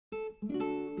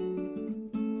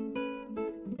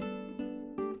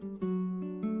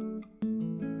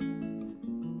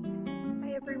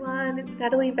Everyone, it's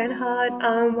Natalie Benhart.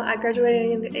 I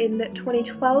graduated in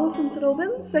 2012 from St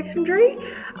Albans Secondary.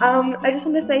 I just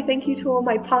want to say thank you to all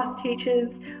my past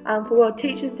teachers for World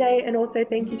Teachers Day, and also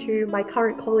thank you to my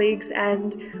current colleagues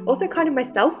and also kind of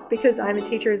myself because I'm a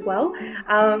teacher as well.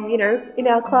 In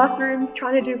our classrooms,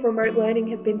 trying to do remote learning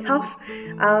has been tough.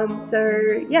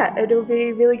 So yeah, it'll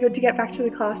be really good to get back to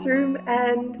the classroom,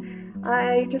 and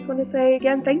I just want to say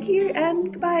again thank you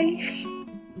and goodbye.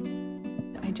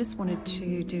 I just wanted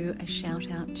to do a shout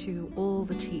out to all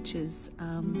the teachers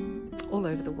all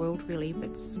over the world really,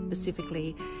 but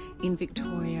specifically in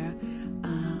Victoria.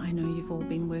 I know you've all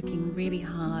been working really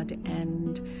hard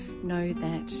and know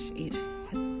that it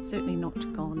has certainly not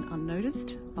gone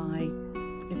unnoticed by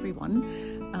everyone.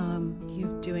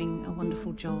 You're doing a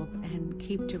wonderful job and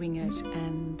keep doing it,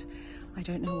 and I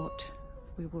don't know what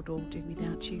we would all do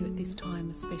without you at this time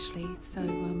especially. So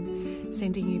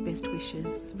sending you best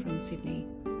wishes from Sydney.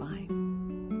 Bye.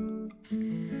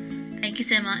 Thank you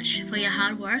so much for your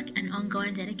hard work and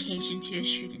ongoing dedication to your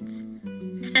students,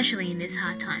 especially in these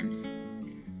hard times.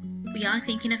 We are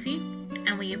thinking of you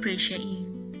and we appreciate you.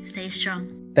 Stay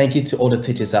strong. Thank you to all the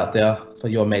teachers out there for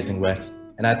your amazing work.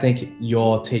 And I think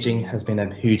your teaching has been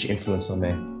a huge influence on me,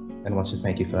 and I want to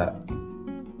thank you for that.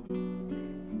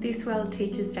 This World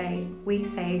Teachers Day, we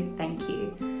say thank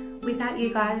you. Without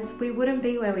you guys, we wouldn't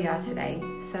be where we are today.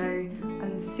 So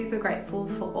I'm super grateful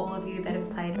for all of you that have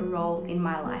played a role in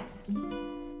my life.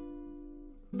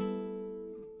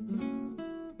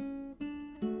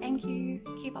 Thank you.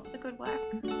 Keep up the good work.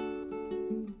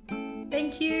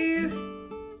 Thank you.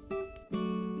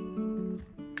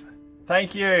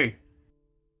 Thank you.